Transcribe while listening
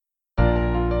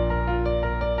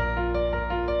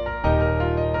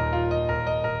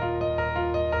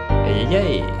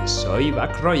Yay, soy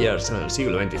Buck Rogers en el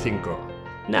siglo XXV.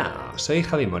 No, soy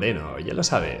Javi Moreno, ya lo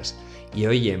sabes. Y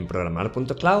hoy en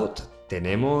programar.cloud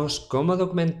tenemos cómo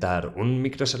documentar un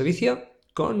microservicio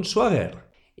con Swagger.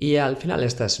 Y al final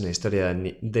esta es una historia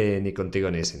de ni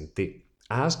contigo ni sin ti.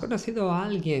 ¿Has conocido a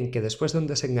alguien que después de un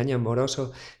desengaño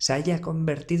amoroso se haya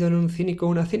convertido en un cínico o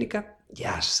una cínica?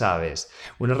 Ya sabes,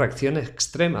 una reacción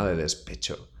extrema de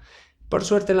despecho. Por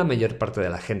suerte, la mayor parte de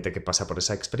la gente que pasa por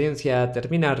esa experiencia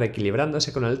termina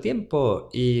reequilibrándose con el tiempo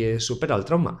y supera el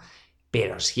trauma.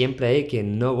 Pero siempre hay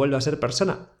quien no vuelve a ser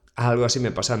persona. Algo así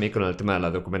me pasa a mí con el tema de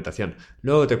la documentación.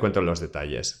 Luego te cuento los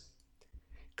detalles.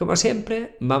 Como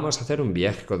siempre, vamos a hacer un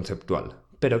viaje conceptual.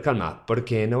 Pero calma,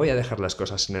 porque no voy a dejar las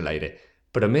cosas en el aire.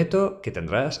 Prometo que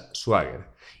tendrás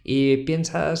Swagger. Y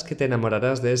piensas que te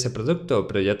enamorarás de ese producto,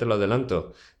 pero ya te lo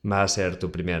adelanto, va a ser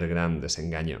tu primer gran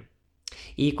desengaño.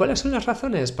 ¿Y cuáles son las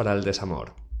razones para el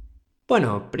desamor?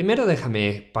 Bueno, primero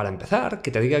déjame, para empezar,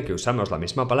 que te diga que usamos la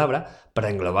misma palabra para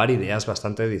englobar ideas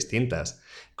bastante distintas,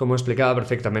 como explicaba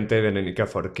perfectamente Verónica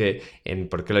Forqué en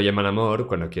 ¿Por qué lo llaman amor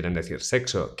cuando quieren decir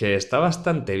sexo?, que está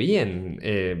bastante bien.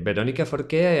 Verónica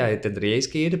Forqué tendríais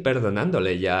que ir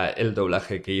perdonándole ya el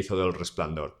doblaje que hizo del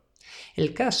Resplandor.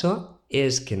 El caso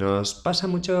es que nos pasa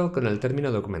mucho con el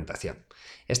término documentación.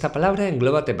 Esta palabra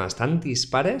engloba temas tan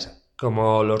dispares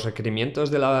como los requerimientos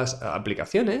de las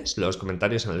aplicaciones, los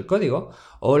comentarios en el código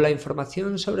o la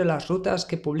información sobre las rutas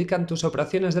que publican tus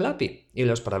operaciones del API y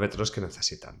los parámetros que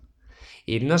necesitan.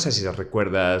 Y no sé si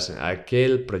recuerdas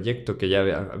aquel proyecto que ya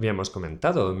habíamos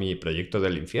comentado, mi proyecto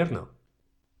del infierno.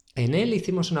 En él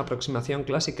hicimos una aproximación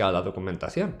clásica a la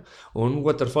documentación, un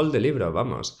waterfall de libro,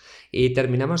 vamos, y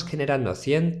terminamos generando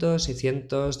cientos y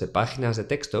cientos de páginas de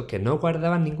texto que no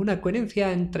guardaban ninguna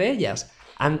coherencia entre ellas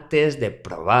antes de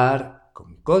probar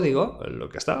con código lo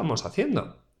que estábamos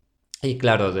haciendo. Y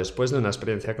claro, después de una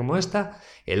experiencia como esta,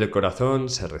 el corazón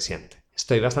se resiente.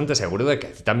 Estoy bastante seguro de que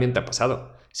a ti también te ha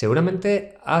pasado.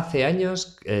 Seguramente hace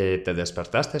años te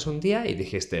despertaste un día y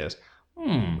dijiste,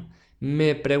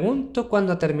 me pregunto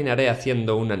cuándo terminaré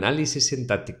haciendo un análisis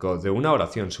sintáctico de una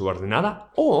oración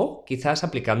subordinada o quizás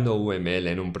aplicando UML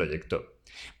en un proyecto.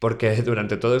 Porque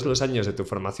durante todos los años de tu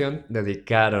formación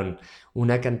dedicaron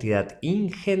una cantidad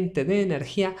ingente de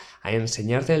energía a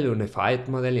enseñarte el Unified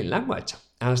Modeling Language,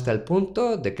 hasta el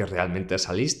punto de que realmente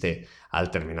saliste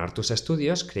al terminar tus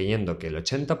estudios creyendo que el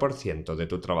 80% de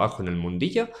tu trabajo en el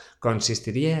mundillo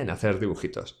consistiría en hacer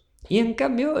dibujitos. Y en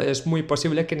cambio es muy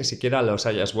posible que ni siquiera los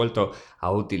hayas vuelto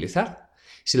a utilizar.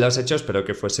 Si lo has hecho, espero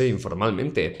que fuese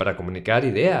informalmente, para comunicar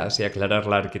ideas y aclarar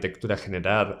la arquitectura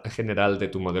general de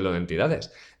tu modelo de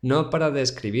entidades, no para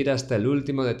describir hasta el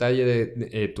último detalle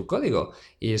de tu código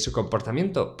y su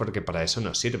comportamiento, porque para eso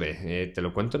no sirve. Te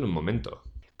lo cuento en un momento.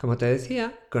 Como te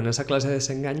decía, con esa clase de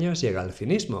desengaños llega el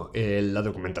cinismo. La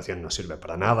documentación no sirve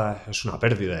para nada, es una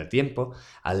pérdida de tiempo,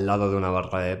 al lado de una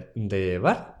barra de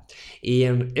bar. Y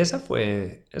esa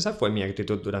fue mi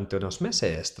actitud durante unos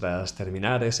meses, tras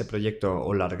terminar ese proyecto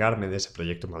o largarme de ese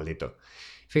proyecto maldito.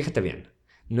 Fíjate bien,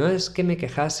 no es que me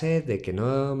quejase de que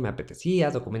no me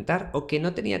apetecía documentar o que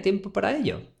no tenía tiempo para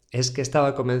ello. Es que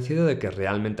estaba convencido de que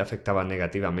realmente afectaba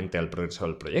negativamente al progreso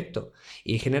del proyecto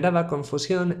y generaba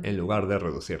confusión en lugar de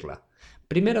reducirla.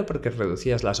 Primero porque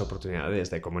reducías las oportunidades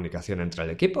de comunicación entre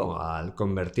el equipo al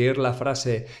convertir la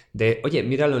frase de «Oye,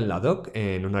 míralo en la doc»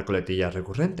 en una coletilla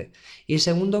recurrente. Y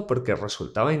segundo porque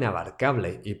resultaba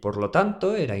inabarcable y por lo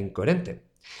tanto era incoherente.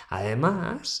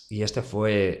 Además, y este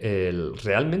fue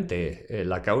realmente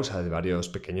la causa de varios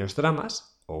pequeños dramas,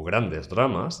 o grandes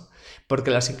dramas, porque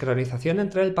la sincronización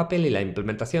entre el papel y la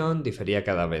implementación difería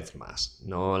cada vez más,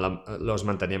 no los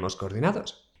manteníamos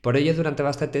coordinados. Por ello, durante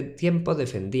bastante tiempo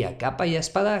defendía capa y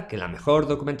espada que la mejor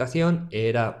documentación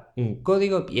era un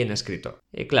código bien escrito.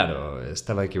 Y claro,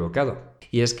 estaba equivocado.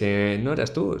 Y es que no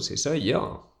eres tú, si soy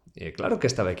yo. Claro que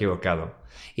estaba equivocado.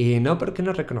 Y no porque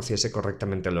no reconociese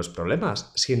correctamente los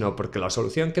problemas, sino porque la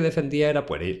solución que defendía era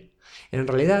pueril. En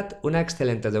realidad, una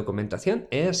excelente documentación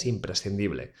es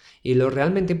imprescindible, y lo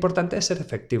realmente importante es ser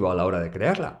efectivo a la hora de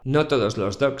crearla. No todos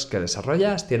los docs que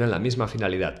desarrollas tienen la misma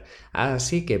finalidad,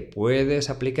 así que puedes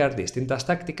aplicar distintas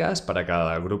tácticas para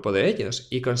cada grupo de ellos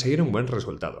y conseguir un buen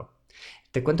resultado.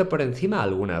 Te cuento por encima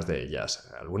algunas de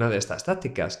ellas, algunas de estas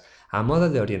tácticas, a modo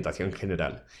de orientación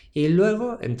general, y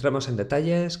luego entramos en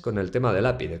detalles con el tema del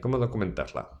API, de cómo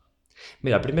documentarla.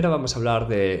 Mira, primero vamos a hablar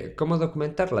de cómo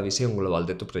documentar la visión global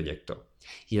de tu proyecto.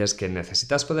 Y es que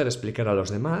necesitas poder explicar a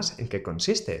los demás en qué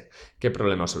consiste, qué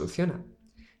problema soluciona.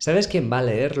 ¿Sabes quién va a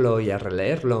leerlo y a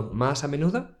releerlo más a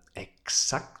menudo?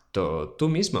 Exacto, tú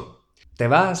mismo. Te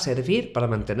va a servir para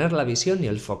mantener la visión y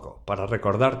el foco, para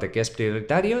recordarte qué es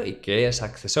prioritario y qué es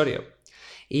accesorio.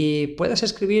 Y puedes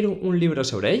escribir un libro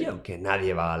sobre ello que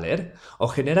nadie va a leer, o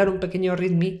generar un pequeño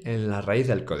readme en la raíz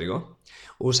del código.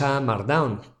 Usa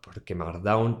Markdown, porque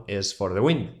Markdown es for the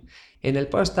win. En el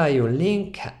post hay un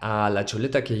link a la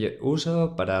chuleta que yo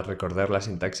uso para recordar la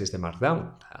sintaxis de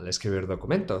Markdown al escribir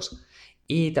documentos.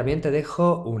 Y también te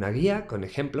dejo una guía con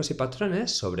ejemplos y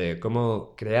patrones sobre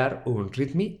cómo crear un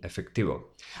readme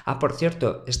efectivo. Ah, por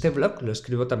cierto, este blog lo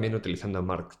escribo también utilizando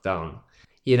Markdown.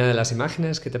 Y una de las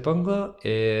imágenes que te pongo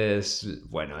es,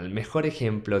 bueno, el mejor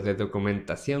ejemplo de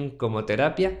documentación como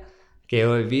terapia que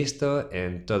he visto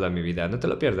en toda mi vida. No te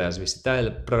lo pierdas, visita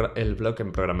el blog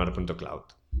en programar.cloud.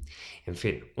 En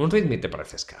fin, ¿un readme te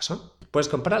parece escaso? Pues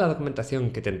compara la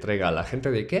documentación que te entrega la gente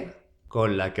de IKEA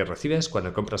con la que recibes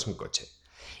cuando compras un coche.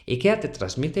 IKEA te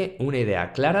transmite una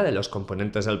idea clara de los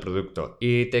componentes del producto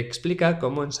y te explica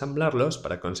cómo ensamblarlos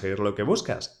para conseguir lo que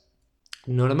buscas.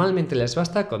 Normalmente les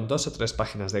basta con 2 o 3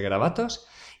 páginas de garabatos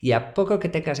y a poco que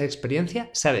tengas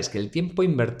experiencia sabes que el tiempo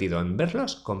invertido en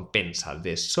verlos compensa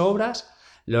de sobras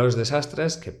los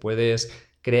desastres que puedes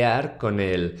crear con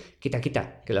el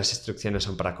quita, que las instrucciones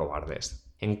son para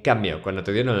cobardes. En cambio, cuando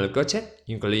te dieron el coche,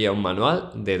 incluía un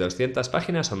manual de 200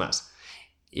 páginas o más.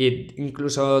 E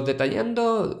incluso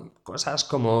detallando cosas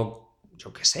como,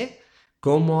 yo qué sé,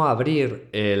 cómo abrir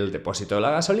el depósito de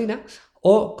la gasolina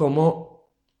o cómo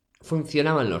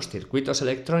funcionaban los circuitos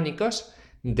electrónicos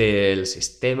del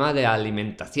sistema de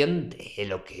alimentación de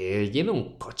lo que lleva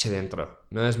un coche dentro.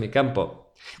 No es mi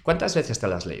campo. ¿Cuántas veces te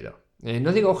lo has leído?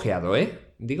 No digo ojeado,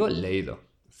 digo leído.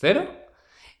 ¿Cero?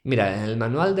 Mira, el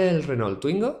manual del Renault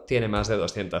Twingo tiene más de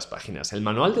 200 páginas. El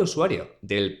manual de usuario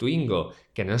del Twingo,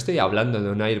 que no estoy hablando de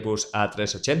un Airbus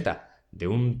A380, de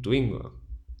un Twingo.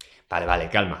 Vale,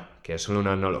 calma, que es solo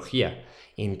una analogía.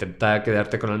 Intenta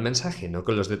quedarte con el mensaje, no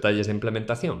con los detalles de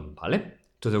implementación, ¿vale?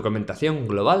 Tu documentación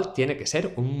global tiene que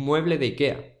ser un mueble de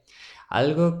IKEA.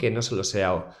 Algo que no solo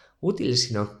sea útil,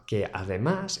 sino que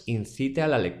además incite a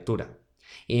la lectura.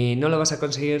 Y no lo vas a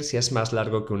conseguir si es más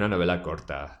largo que una novela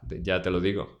corta, ya te lo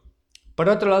digo. Por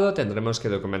otro lado, tendremos que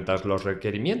documentar los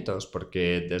requerimientos,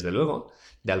 porque, desde luego,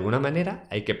 de alguna manera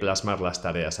hay que plasmar las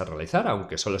tareas a realizar,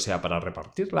 aunque solo sea para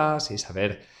repartirlas y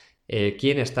saber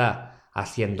quién está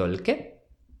haciendo el qué.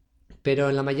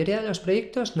 Pero en la mayoría de los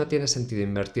proyectos no tiene sentido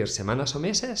invertir semanas o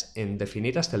meses en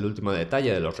definir hasta el último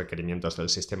detalle de los requerimientos del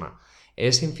sistema.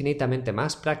 Es infinitamente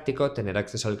más práctico tener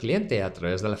acceso al cliente a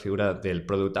través de la figura del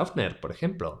Product Owner, por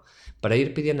ejemplo, para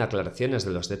ir pidiendo aclaraciones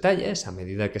de los detalles a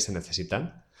medida que se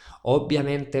necesitan.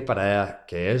 Obviamente, para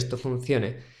que esto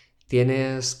funcione,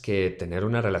 tienes que tener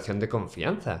una relación de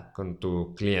confianza con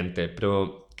tu cliente,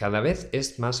 pero cada vez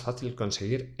es más fácil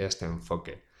conseguir este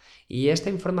enfoque. Y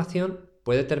esta información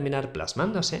puede terminar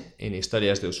plasmándose en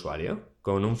historias de usuario,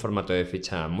 con un formato de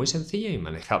ficha muy sencillo y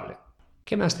manejable.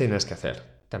 ¿Qué más tienes que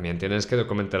hacer? También tienes que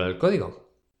documentar el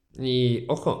código. Y,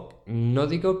 ojo, no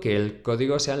digo que el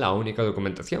código sea la única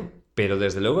documentación, pero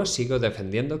desde luego sigo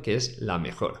defendiendo que es la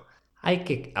mejor. Hay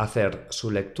que hacer su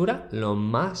lectura lo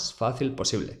más fácil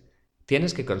posible.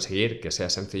 Tienes que conseguir que sea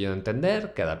sencillo de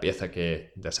entender cada pieza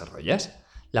que desarrollas.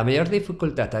 La mayor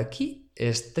dificultad aquí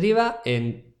estriba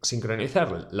en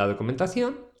sincronizar la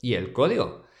documentación y el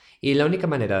código. Y la única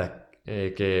manera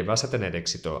que vas a tener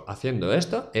éxito haciendo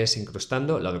esto es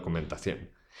incrustando la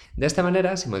documentación. De esta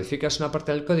manera, si modificas una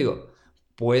parte del código,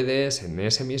 puedes en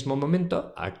ese mismo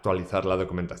momento actualizar la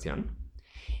documentación.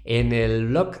 En el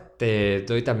blog te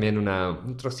doy también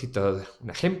un trocito, un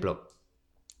ejemplo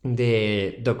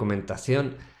de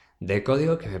documentación de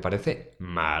código que me parece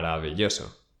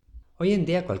maravilloso. Hoy en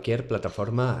día cualquier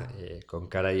plataforma con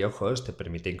cara y ojos te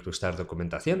permite incrustar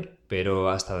documentación, pero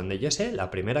hasta donde yo sé,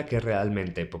 la primera que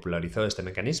realmente popularizó este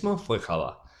mecanismo fue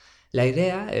Java. La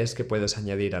idea es que puedes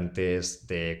añadir antes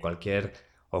de cualquier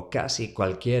o casi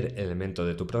cualquier elemento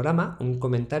de tu programa un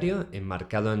comentario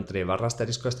enmarcado entre barra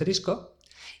asterisco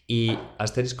y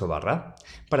asterisco barra,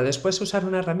 para después usar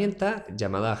una herramienta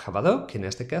llamada Javadoc, en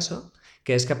este caso,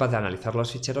 que es capaz de analizar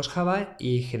los ficheros Java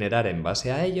y generar en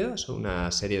base a ellos una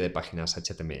serie de páginas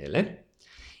HTML.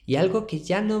 Y algo que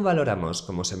ya no valoramos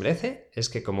como se merece es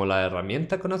que como la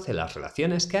herramienta conoce las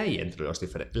relaciones que hay entre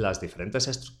las diferentes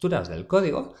estructuras del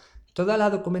código, toda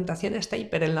la documentación está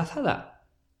hiperenlazada,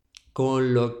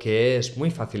 con lo que es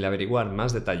muy fácil averiguar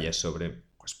más detalles sobre,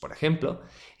 pues, por ejemplo,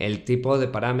 el tipo de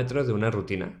parámetro de una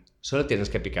rutina. Solo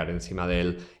tienes que picar encima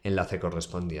del enlace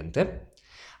correspondiente.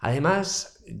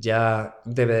 Además, ya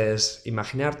debes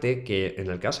imaginarte que en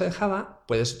el caso de Java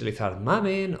puedes utilizar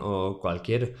Maven o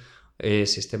cualquier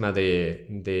sistema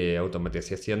de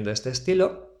automatización de este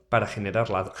estilo para generar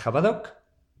la Javadoc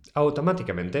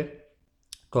automáticamente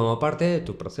como parte de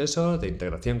tu proceso de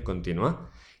integración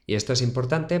continua. Y esto es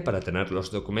importante para tener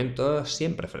los documentos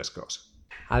siempre frescos.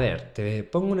 A ver, te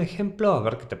pongo un ejemplo a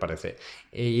ver qué te parece.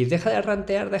 Y deja de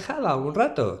rantear de Java un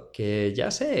rato, que ya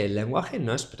sé, el lenguaje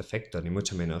no es perfecto, ni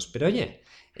mucho menos, pero oye,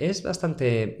 es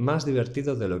bastante más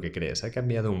divertido de lo que crees, ha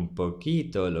cambiado un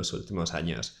poquito en los últimos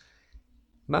años.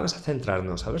 Vamos a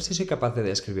centrarnos, a ver si soy capaz de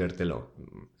describírtelo.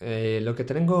 Lo que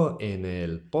tengo en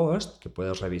el post, que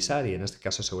puedes revisar, y en este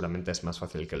caso seguramente es más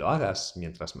fácil que lo hagas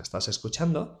mientras me estás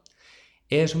escuchando,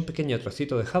 es un pequeño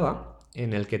trocito de Java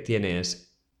en el que tienes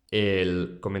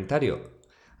el comentario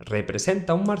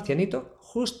representa un marcianito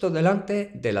justo delante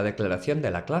de la declaración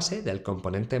de la clase del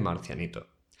componente marcianito.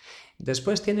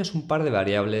 Después tienes un par de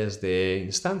variables de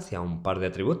instancia, un par de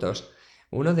atributos.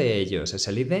 Uno de ellos es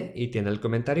el ID y tiene el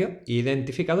comentario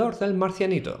identificador del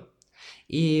marcianito.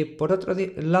 Y por otro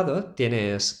lado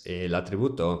tienes el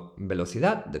atributo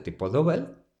velocidad de tipo double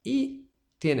y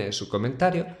tiene su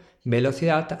comentario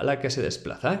velocidad a la que se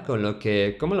desplaza, con lo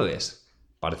que, ¿cómo lo ves?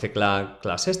 Parece que la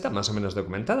clase está más o menos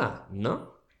documentada,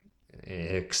 ¿no?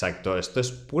 Exacto, esto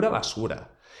es pura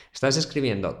basura. Estás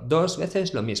escribiendo dos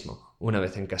veces lo mismo, una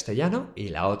vez en castellano y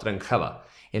la otra en Java.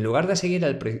 En lugar de seguir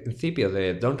el principio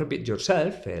de Don't Repeat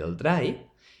Yourself, el dry,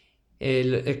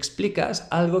 explicas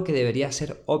algo que debería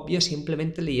ser obvio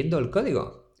simplemente leyendo el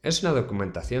código. Es una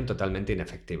documentación totalmente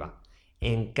inefectiva.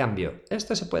 En cambio,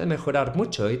 esto se puede mejorar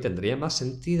mucho y tendría más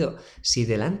sentido si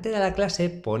delante de la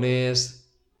clase pones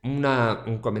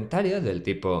un comentario del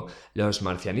tipo los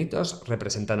marcianitos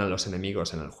representan a los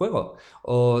enemigos en el juego,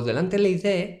 o delante del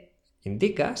ID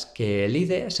indicas que el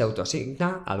ID se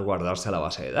autoasigna al guardarse a la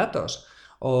base de datos,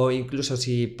 o incluso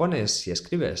si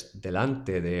escribes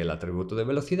delante del atributo de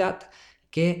velocidad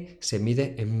que se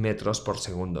mide en metros por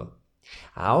segundo.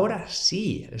 Ahora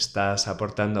sí estás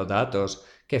aportando datos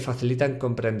que facilitan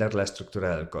comprender la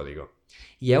estructura del código.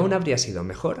 Y aún habría sido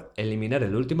mejor eliminar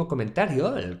el último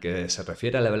comentario, en el que se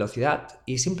refiere a la velocidad,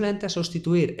 y simplemente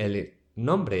sustituir el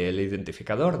nombre, el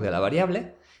identificador de la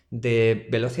variable, de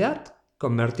velocidad,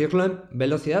 convertirlo en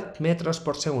velocidad metros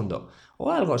por segundo,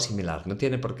 o algo similar. No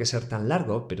tiene por qué ser tan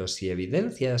largo, pero si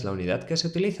evidencias la unidad que se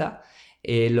utiliza,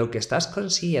 lo que estás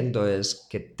consiguiendo es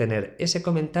que tener ese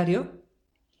comentario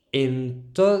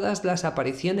en todas las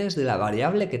apariciones de la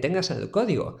variable que tengas en el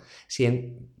código. Si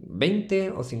en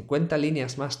 20 o 50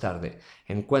 líneas más tarde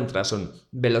encuentras un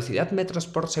velocidad metros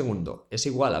por segundo es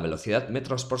igual a velocidad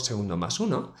metros por segundo más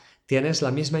 1, tienes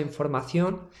la misma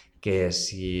información que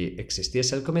si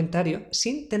existiese el comentario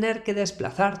sin tener que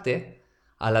desplazarte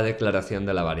a la declaración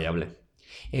de la variable.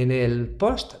 En el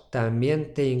post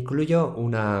también te incluyo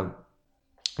un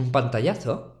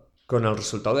pantallazo con el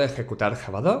resultado de ejecutar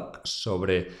javadoc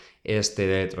sobre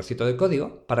este trocito de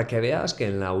código para que veas que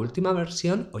en la última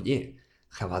versión, oye,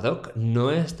 javadoc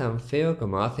no es tan feo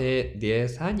como hace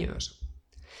 10 años.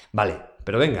 Vale,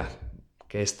 pero venga,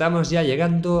 que estamos ya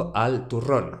llegando al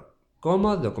turrón.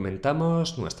 ¿Cómo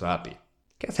documentamos nuestra API?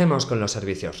 ¿Qué hacemos con los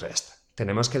servicios REST?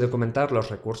 Tenemos que documentar los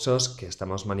recursos que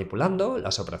estamos manipulando,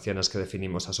 las operaciones que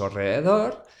definimos a su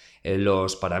alrededor,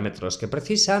 los parámetros que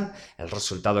precisan, el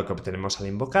resultado que obtenemos al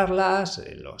invocarlas,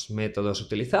 los métodos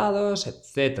utilizados,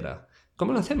 etc.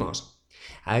 ¿Cómo lo hacemos?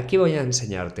 Aquí voy a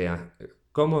enseñarte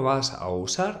cómo vas a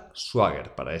usar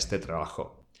Swagger para este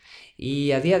trabajo.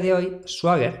 Y a día de hoy,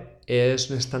 Swagger es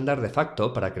un estándar de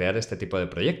facto para crear este tipo de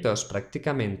proyectos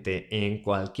prácticamente en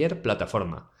cualquier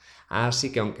plataforma.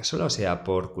 Así que aunque solo sea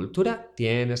por cultura,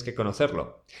 tienes que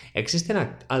conocerlo.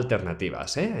 Existen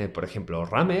alternativas, por ejemplo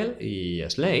Ramel y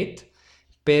Slate,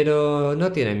 pero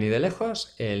no tienen ni de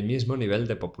lejos el mismo nivel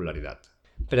de popularidad.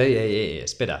 Pero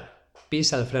espera,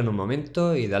 pisa el freno un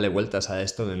momento y dale vueltas a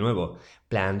esto de nuevo.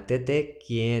 Plantéate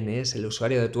quién es el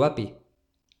usuario de tu API.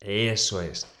 Eso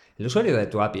es, el usuario de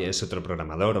tu API es otro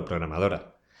programador o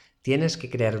programadora. Tienes que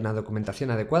crear una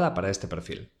documentación adecuada para este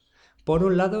perfil. Por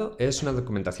un lado, es una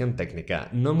documentación técnica,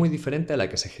 no muy diferente a la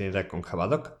que se genera con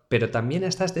Javadoc, pero también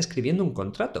estás describiendo un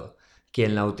contrato.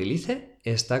 Quien la utilice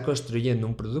está construyendo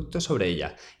un producto sobre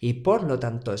ella y por lo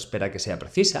tanto espera que sea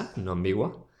precisa, no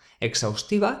ambigua,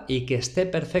 exhaustiva y que esté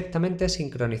perfectamente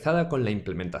sincronizada con la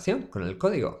implementación, con el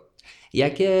código. Y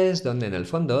aquí es donde en el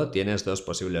fondo tienes dos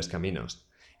posibles caminos.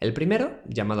 El primero,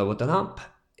 llamado bottom-up,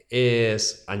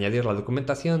 es añadir la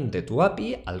documentación de tu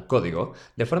API al código,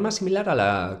 de forma similar a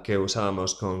la que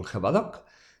usábamos con Javadoc.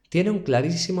 Tiene un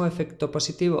clarísimo efecto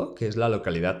positivo, que es la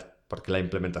localidad, porque la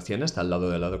implementación está al lado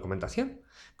de la documentación,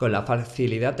 con la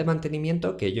facilidad de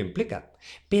mantenimiento que ello implica.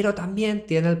 Pero también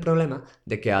tiene el problema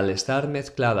de que al estar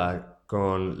mezclada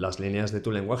con las líneas de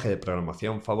tu lenguaje de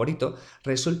programación favorito,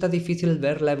 resulta difícil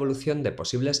ver la evolución de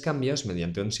posibles cambios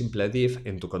mediante un simple div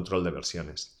en tu control de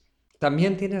versiones.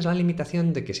 También tienes la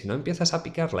limitación de que si no empiezas a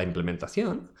picar la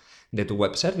implementación de tu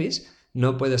web service,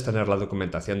 no puedes tener la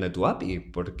documentación de tu API,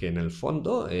 porque en el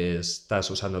fondo estás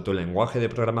usando tu lenguaje de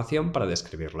programación para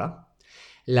describirla.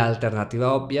 La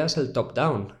alternativa obvia es el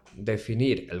top-down,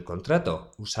 definir el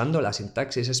contrato usando la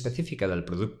sintaxis específica del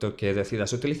producto que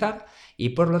decidas utilizar y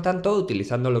por lo tanto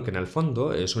utilizando lo que en el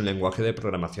fondo es un lenguaje de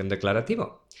programación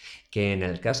declarativo, que en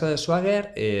el caso de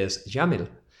Swagger es YAML.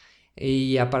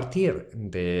 Y a partir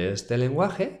de este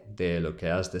lenguaje, de lo que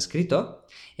has descrito,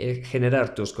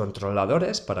 generar tus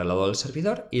controladores para el lado del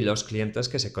servidor y los clientes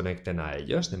que se conecten a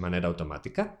ellos de manera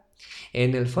automática.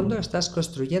 En el fondo estás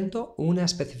construyendo una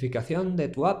especificación de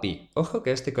tu API. Ojo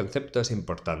que este concepto es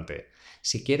importante.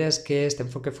 Si quieres que este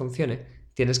enfoque funcione,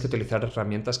 tienes que utilizar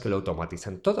herramientas que lo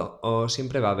automaticen todo, o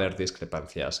siempre va a haber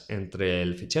discrepancias entre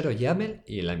el fichero YAML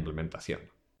y la implementación.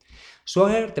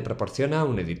 Swagger te proporciona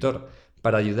un editor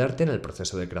para ayudarte en el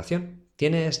proceso de creación.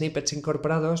 Tiene snippets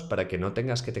incorporados para que no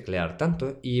tengas que teclear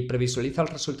tanto y previsualiza el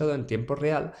resultado en tiempo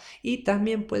real, y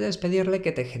también puedes pedirle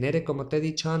que te genere, como te he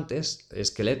dicho antes,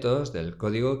 esqueletos del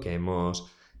código que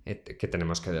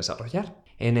tenemos que desarrollar.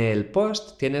 En el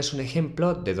post tienes un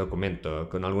ejemplo de documento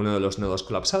con alguno de los nodos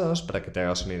colapsados para que te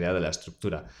hagas una idea de la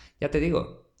estructura. Ya te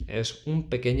digo, es un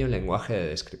pequeño lenguaje de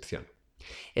descripción.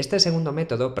 Este segundo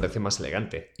método parece más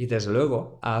elegante y desde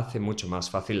luego hace mucho más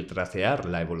fácil tracear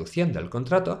la evolución del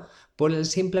contrato por el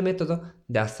simple método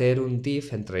de hacer un div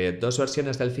entre dos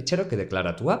versiones del fichero que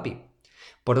declara tu API.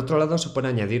 Por otro lado, supone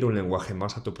añadir un lenguaje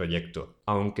más a tu proyecto,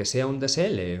 aunque sea un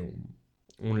DSL,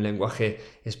 un lenguaje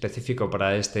específico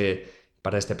para este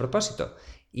propósito.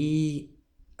 Y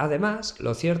además,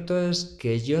 lo cierto es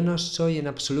que yo no soy en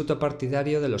absoluto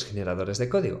partidario de los generadores de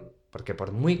código, porque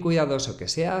por muy cuidadoso que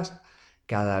seas,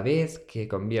 cada vez que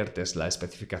conviertes la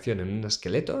especificación en un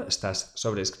esqueleto, estás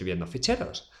sobreescribiendo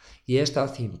ficheros. Y esto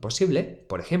hace imposible,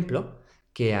 por ejemplo,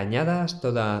 que añadas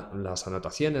todas las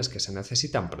anotaciones que se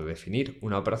necesitan para definir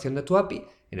una operación de tu API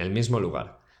en el mismo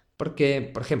lugar. Porque,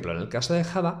 por ejemplo, en el caso de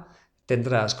Java,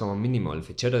 tendrás como mínimo el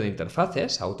fichero de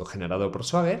interfaces autogenerado por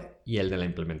Swagger y el de la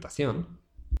implementación.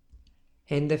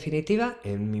 En definitiva,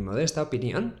 en mi modesta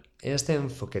opinión, este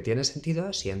enfoque tiene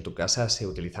sentido si en tu casa se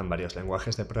utilizan varios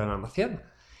lenguajes de programación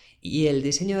y el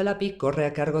diseño del API corre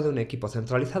a cargo de un equipo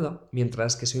centralizado,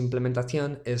 mientras que su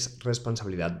implementación es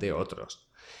responsabilidad de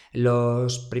otros.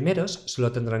 Los primeros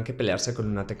solo tendrán que pelearse con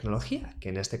una tecnología, que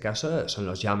en este caso son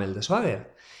los YAML de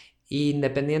Swagger,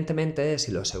 independientemente de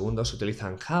si los segundos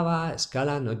utilizan Java,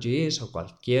 Scala, Node.js o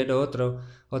cualquier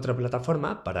otra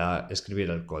plataforma para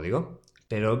escribir el código.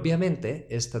 Pero obviamente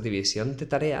esta división de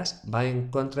tareas va en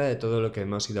contra de todo lo que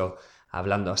hemos ido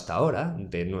hablando hasta ahora,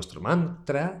 de nuestro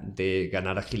mantra de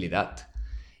ganar agilidad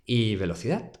y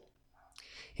velocidad.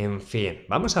 En fin,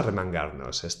 vamos a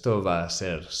remangarnos, esto va a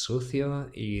ser sucio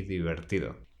y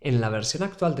divertido. En la versión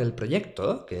actual del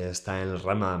proyecto, que está en el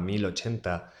rama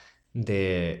 1080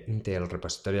 del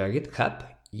repositorio de GitHub,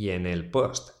 y en el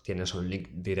post tienes un link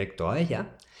directo a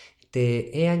ella,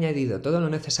 te he añadido todo lo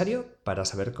necesario para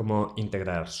saber cómo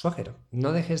integrar Swagger.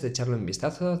 No dejes de echarle un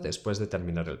vistazo después de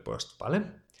terminar el post, ¿vale?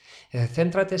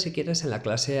 Céntrate si quieres en la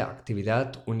clase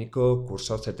actividad único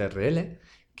curso CTRL,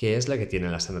 que es la que tiene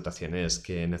las anotaciones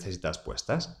que necesitas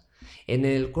puestas. En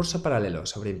el curso paralelo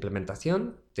sobre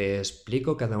implementación te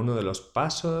explico cada uno de los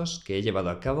pasos que he llevado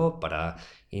a cabo para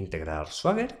integrar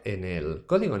Swagger en el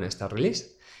código en esta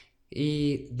release.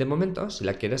 Y de momento, si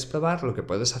la quieres probar, lo que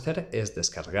puedes hacer es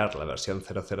descargar la versión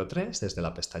 003 desde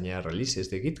la pestaña Releases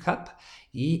de GitHub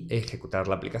y ejecutar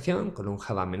la aplicación con un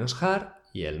java-jar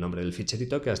y el nombre del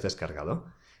ficherito que has descargado.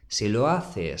 Si lo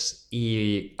haces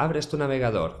y abres tu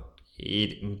navegador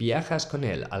y viajas con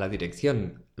él a la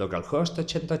dirección localhost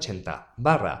 8080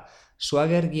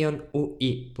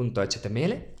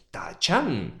 /swagger-ui.html,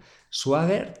 ¡tachán!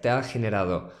 Swagger te ha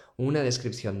generado una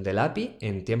descripción del API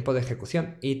en tiempo de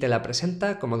ejecución y te la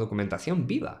presenta como documentación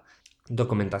viva.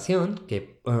 Documentación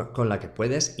con la que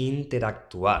puedes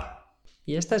interactuar.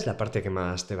 Y esta es la parte que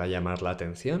más te va a llamar la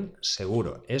atención,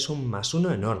 seguro. Es un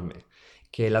 +1 enorme.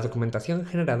 Que la documentación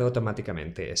generada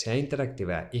automáticamente sea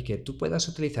interactiva y que tú puedas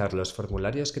utilizar los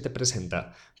formularios que te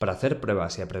presenta para hacer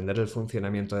pruebas y aprender el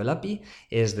funcionamiento del API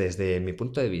es, desde mi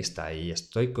punto de vista, y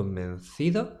estoy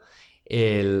convencido,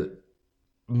 el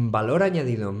valor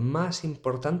añadido más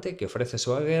importante que ofrece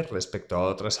Swagger respecto a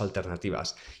otras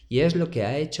alternativas, y es lo que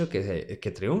ha hecho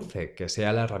que triunfe, que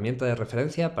sea la herramienta de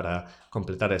referencia para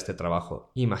completar este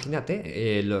trabajo.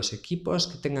 Imagínate, los equipos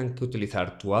que tengan que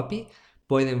utilizar tu API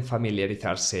pueden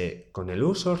familiarizarse con el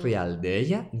uso real de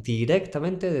ella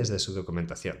directamente desde su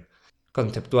documentación.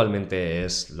 Conceptualmente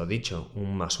es, lo dicho,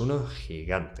 un +1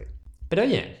 gigante. Pero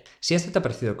oye, si esto te ha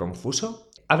parecido confuso,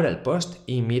 abre el post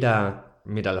y mira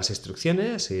las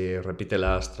instrucciones y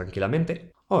repítelas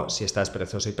tranquilamente. O, si estás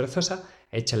perezoso y perezosa,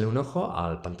 échale un ojo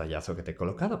al pantallazo que te he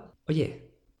colocado.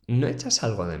 Oye, ¿no echas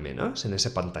algo de menos en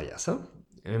ese pantallazo?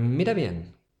 Mira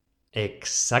bien.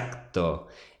 Exacto.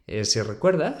 Si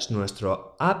recuerdas,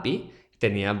 nuestro API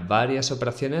tenía varias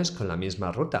operaciones con la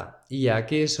misma ruta y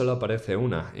aquí solo aparece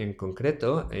una. En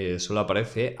concreto, solo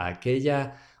aparece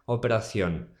aquella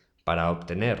operación para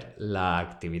obtener la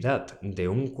actividad de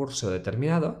un curso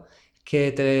determinado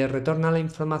que te retorna la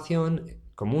información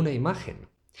como una imagen.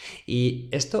 Y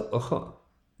esto, ojo,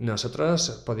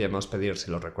 nosotros podíamos pedir,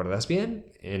 si lo recuerdas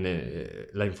bien,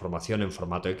 la información en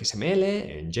formato XML,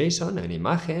 en JSON, en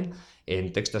imagen,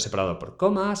 en texto separado por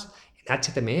comas, en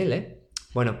HTML.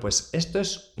 Bueno, pues esto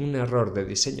es un error de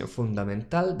diseño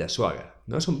fundamental de Swagger,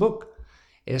 no es un bug.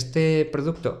 Este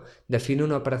producto define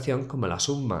una operación como la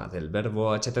suma del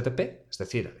verbo HTTP, es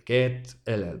decir, el get,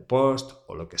 el post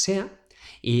o lo que sea,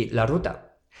 y la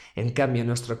ruta. En cambio,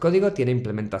 nuestro código tiene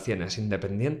implementaciones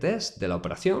independientes de la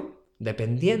operación,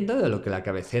 dependiendo de lo que la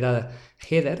cabecera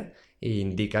header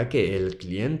indica que el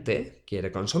cliente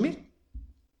quiere consumir.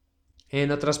 En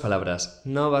otras palabras,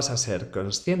 no vas a ser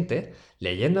consciente,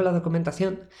 leyendo la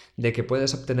documentación, de que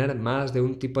puedes obtener más de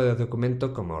un tipo de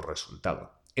documento como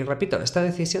resultado. Y repito, esta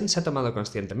decisión se ha tomado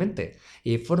conscientemente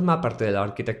y forma parte de la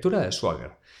arquitectura de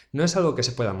Swagger. No es algo que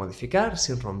se pueda modificar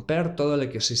sin romper todo el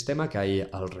ecosistema que hay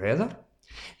alrededor.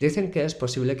 Dicen que es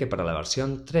posible que para la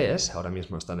versión 3, ahora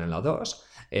mismo están en la 2,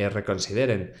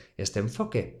 reconsideren este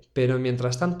enfoque, pero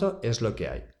mientras tanto es lo que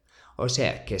hay. O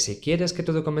sea que si quieres que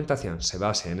tu documentación se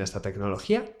base en esta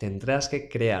tecnología, tendrás que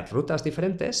crear rutas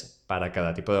diferentes para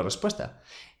cada tipo de respuesta.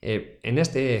 En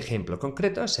este ejemplo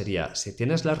concreto sería, si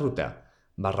tienes la ruta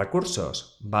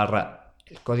 /cursos,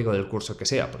 el código del curso que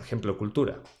sea, por ejemplo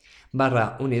cultura,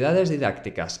 /unidades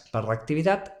didácticas,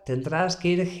 /actividad, tendrás que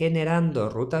ir generando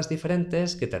rutas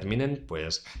diferentes que terminen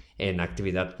pues en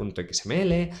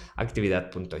actividad.xml,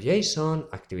 actividad.json,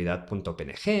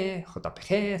 actividad.png,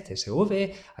 jpg,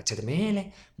 csv,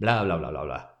 html, bla bla bla bla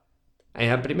bla.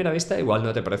 A primera vista igual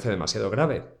no te parece demasiado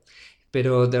grave,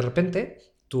 pero de repente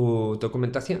tu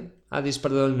documentación ha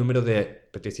disparado el número de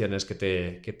peticiones que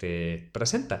te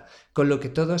presenta, con lo que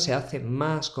todo se hace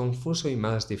más confuso y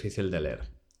más difícil de leer.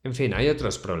 En fin, hay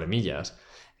otros problemillas,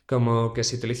 como que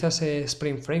si utilizas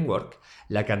Spring Framework,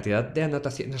 la cantidad de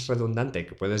anotaciones redundante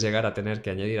que puedes llegar a tener que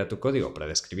añadir a tu código para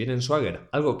describir en Swagger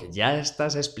algo que ya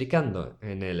estás explicando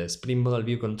en el Spring Model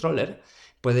View Controller,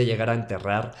 puede llegar a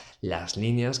enterrar las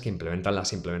líneas que implementan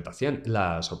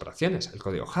las operaciones, el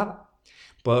código Java.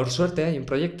 Por suerte hay un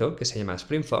proyecto que se llama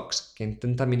SpringFox que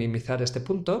intenta minimizar este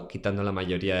punto quitando la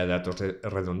mayoría de datos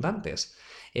redundantes.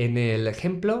 En el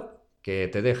ejemplo que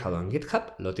te he dejado en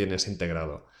GitHub lo tienes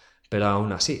integrado, pero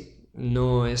aún así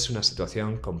no es una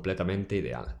situación completamente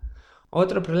ideal.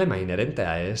 Otro problema inherente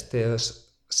a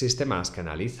estos sistemas que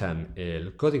analizan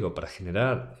el código para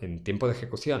generar en tiempo de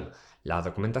ejecución la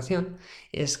documentación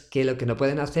es que lo que no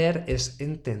pueden hacer es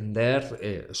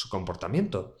entender su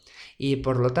comportamiento y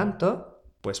por lo tanto,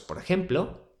 pues por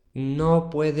ejemplo,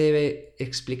 no puede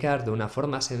explicar de una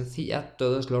forma sencilla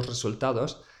todos los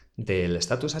resultados del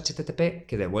status HTTP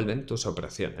que devuelven tus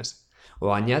operaciones.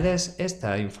 O añades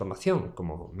esta información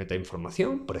como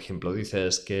metainformación, por ejemplo,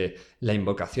 dices que la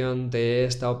invocación de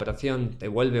esta operación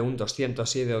devuelve un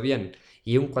 207 o bien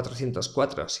y un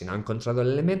 404 si no ha encontrado el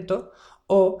elemento,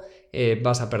 o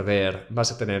vas a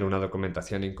tener una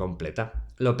documentación incompleta.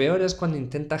 Lo peor es cuando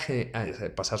intenta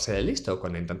pasarse de listo,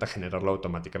 cuando intenta generarlo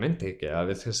automáticamente, que a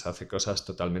veces hace cosas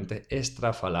totalmente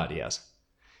estrafalarias.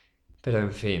 Pero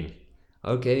en fin,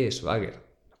 ok, Swagger,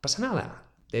 no pasa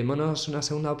nada, démonos una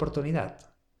segunda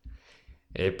oportunidad.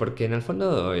 Porque en el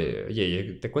fondo,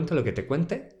 oye, te cuento lo que te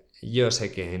cuente, yo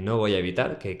sé que no voy a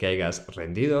evitar que caigas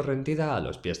rendido o rendida a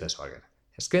los pies de Swagger.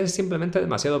 Es que es simplemente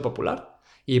demasiado popular.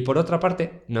 Y por otra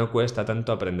parte, no cuesta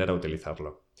tanto aprender a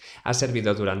utilizarlo. Ha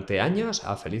servido durante años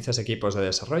a felices equipos de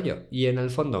desarrollo y en el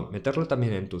fondo meterlo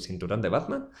también en tu cinturón de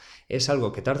Batman es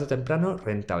algo que tarde o temprano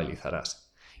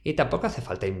rentabilizarás. Y tampoco hace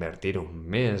falta invertir un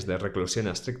mes de reclusión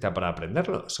estricta para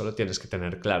aprenderlo, solo tienes que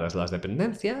tener claras las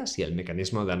dependencias y el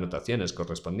mecanismo de anotaciones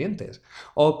correspondientes.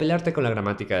 O pelearte con la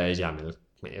gramática de YAML.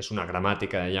 Es una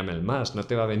gramática de YAML más, no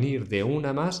te va a venir de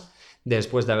una más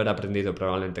después de haber aprendido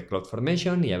probablemente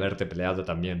CloudFormation y haberte peleado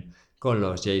también con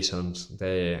los JSONs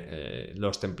de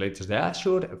los templates de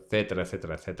Azure, etcétera,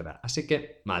 etcétera, etcétera. Así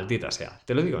que, maldita sea,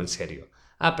 te lo digo en serio,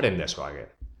 aprende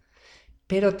Swagger.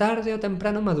 Pero tarde o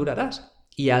temprano madurarás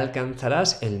y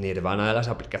alcanzarás el nirvana de las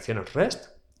aplicaciones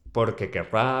REST, porque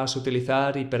querrás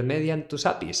utilizar hipermedia en tus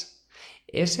APIs.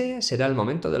 Ese será el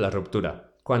momento de la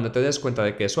ruptura, cuando te des cuenta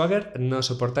de que Swagger no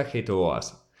soporta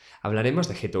G2OAS. Hablaremos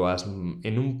de G2OAS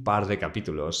en un par de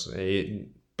capítulos,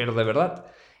 pero de verdad,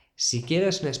 si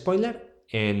quieres un spoiler,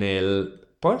 en el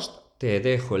post te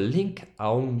dejo el link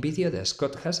a un vídeo de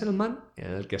Scott Hasselman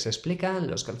en el que se explican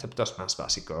los conceptos más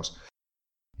básicos.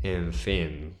 En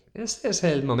fin, este es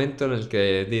el momento en el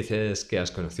que dices que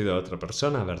has conocido a otra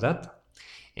persona, ¿verdad?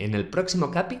 En el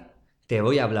próximo capi te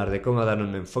voy a hablar de cómo dar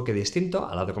un enfoque distinto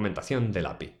a la documentación del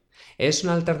API. Es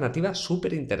una alternativa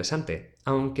súper interesante,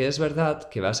 aunque es verdad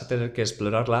que vas a tener que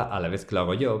explorarla a la vez que lo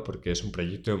hago yo, porque es un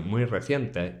proyecto muy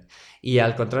reciente, y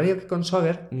al contrario que con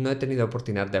Swagger, no he tenido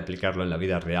oportunidad de aplicarlo en la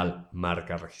vida real,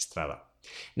 marca registrada.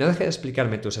 No dejes de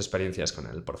explicarme tus experiencias con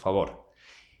él, por favor.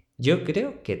 Yo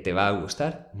creo que te va a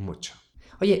gustar mucho.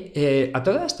 Oye, a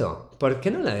todo esto, ¿por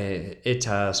qué no le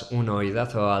echas un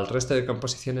oídazo al resto de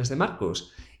composiciones de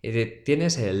Marcus?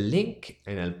 Tienes el link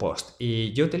en el post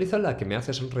y yo utilizo la que me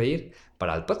hace sonreír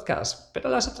para el podcast, pero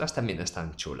las otras también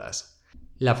están chulas.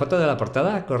 La foto de la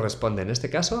portada corresponde en este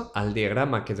caso al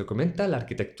diagrama que documenta la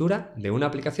arquitectura de una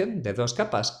aplicación de 2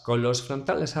 capas, con los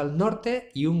frontales al norte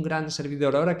y un gran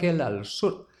servidor Oracle al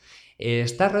sur.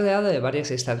 Está rodeada de varias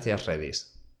instancias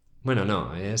Redis. Bueno,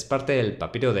 no, es parte del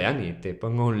papiro de Annie. Te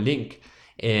pongo un link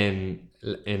en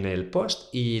el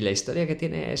post y la historia que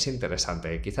tiene es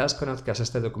interesante. Quizás conozcas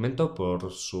este documento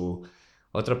por su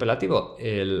otro apelativo,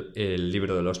 el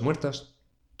libro de los muertos.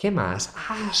 ¿Qué más?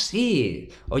 ¡Ah, sí!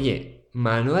 Oye,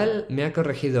 Manuel me ha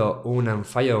corregido un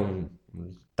fallo, un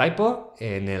typo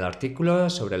en el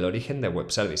artículo sobre el origen de Web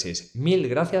Services. Mil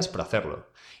gracias por hacerlo.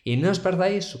 Y no os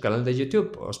perdáis su canal de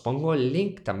YouTube. Os pongo el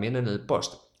link también en el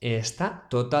post. Está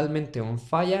totalmente on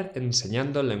fire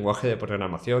enseñando el lenguaje de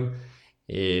programación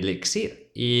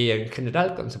Elixir y en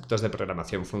general conceptos de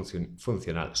programación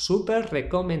funcional. Súper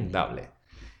recomendable.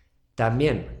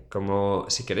 También, como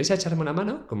si queréis echarme una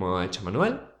mano, como ha hecho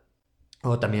Manuel,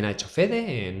 o también ha hecho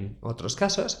Fede en otros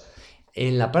casos,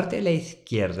 en la parte de la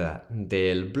izquierda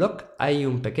del blog hay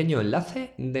un pequeño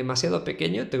enlace, demasiado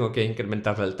pequeño, tengo que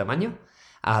incrementarle el tamaño,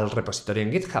 al repositorio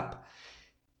en GitHub.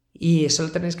 Y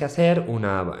solo tenéis que hacer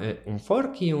un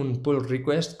fork y un pull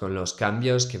request con los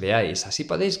cambios que veáis. Así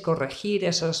podéis corregir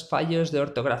esos fallos de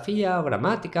ortografía o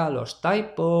gramática, los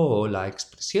typo o la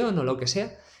expresión o lo que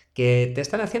sea que te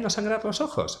están haciendo sangrar los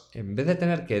ojos. En vez de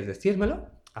tener que decírmelo,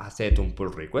 haced un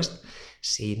pull request.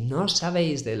 Si no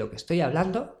sabéis de lo que estoy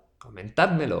hablando,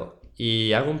 comentádmelo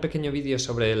y hago un pequeño vídeo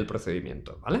sobre el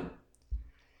procedimiento, ¿vale?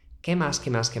 ¿Qué más?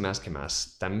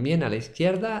 También a la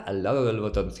izquierda, al lado del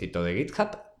botoncito de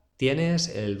GitHub,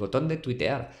 tienes el botón de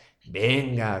tuitear.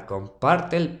 Venga,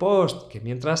 comparte el post, que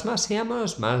mientras más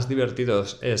seamos, más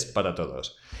divertidos es para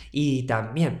todos. Y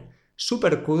también,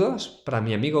 super kudos para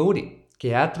mi amigo Uri,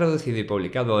 que ha traducido y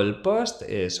publicado el post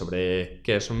sobre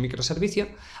qué es un microservicio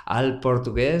al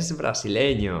portugués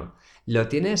brasileño. Lo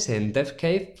tienes en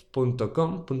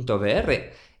devcave.com.br.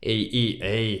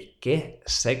 ¡Ey! ¡Qué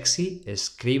sexy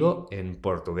escribo en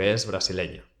portugués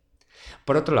brasileño!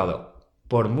 Por otro lado,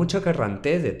 por mucho que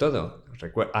rantee de todo,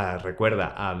 recuerda,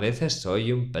 a veces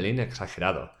soy un pelín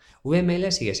exagerado.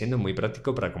 VML sigue siendo muy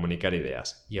práctico para comunicar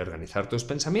ideas y organizar tus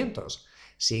pensamientos.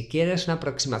 Si quieres una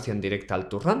aproximación directa al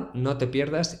turrón, no te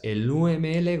pierdas el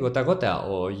UML gota a gota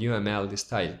o UML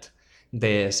Distilled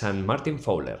de San Martin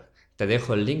Fowler. Te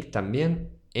dejo el link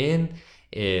también en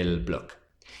el blog.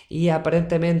 Y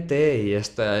aparentemente, y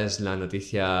esta es la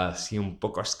noticia así un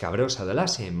poco escabrosa de la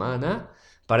semana,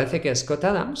 parece que Scott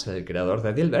Adams, el creador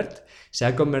de Dilbert, se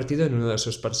ha convertido en uno de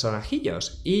sus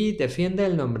personajillos y defiende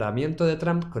el nombramiento de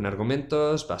Trump con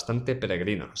argumentos bastante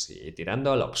peregrinos y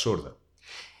tirando a lo absurdo.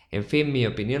 En fin, mi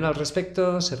opinión al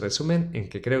respecto se resume en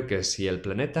que creo que si el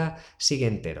planeta sigue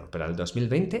entero para el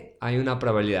 2020, hay una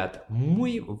probabilidad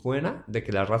muy buena de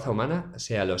que la raza humana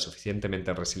sea lo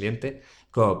suficientemente resiliente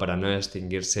como para no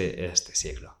extinguirse este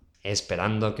siglo.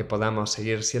 Esperando que podamos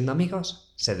seguir siendo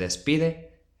amigos, se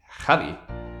despide Javi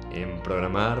en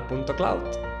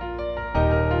programar.cloud.